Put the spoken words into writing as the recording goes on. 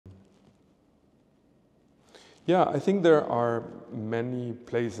Yeah, I think there are many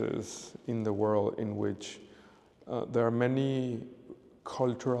places in the world in which there are many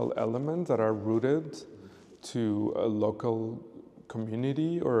cultural elements that are rooted to a local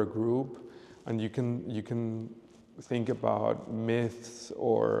community or a group, and you can think about myths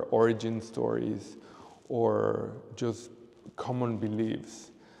or origin stories or just common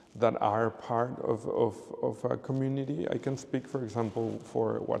beliefs that are part of a community. I can speak, for example,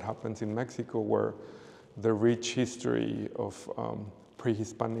 for what happens in Mexico, where the rich history of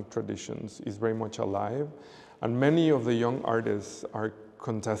pre-Hispanic traditions is very much alive. And many of the young artists are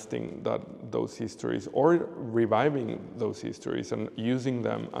contesting those histories or reviving those histories and using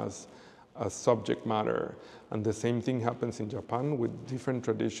them as subject matter. And the same thing happens in Japan with different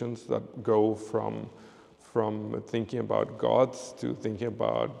traditions that go from thinking about gods to thinking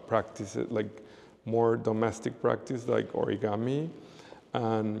about practices like more domestic practice like origami,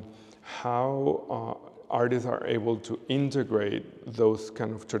 and how artists are able to integrate those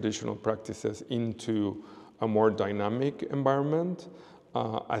kind of traditional practices into a more dynamic environment.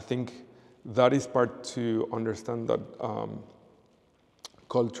 I think that is part to understand that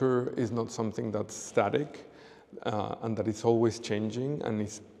culture is not something that's static and that it's always changing, and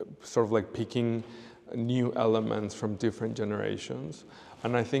it's sort of like picking new elements from different generations.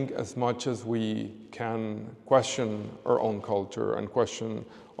 And I think as much as we can question our own culture and question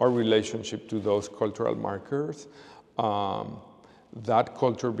our relationship to those cultural markers, that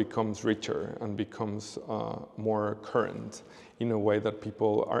culture becomes richer and becomes more current in a way that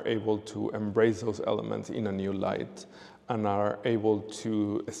people are able to embrace those elements in a new light and are able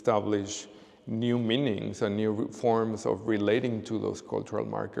to establish new meanings and new forms of relating to those cultural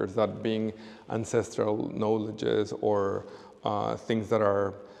markers, that being ancestral knowledges or things that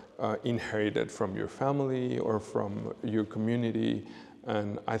are inherited from your family or from your community.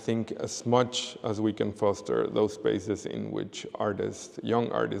 And I think as much as we can foster those spaces in which artists,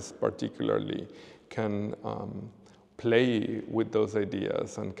 young artists particularly, can play with those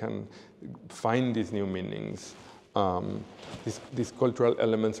ideas and can find these new meanings, these cultural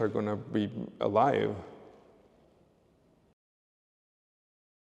elements are going to be alive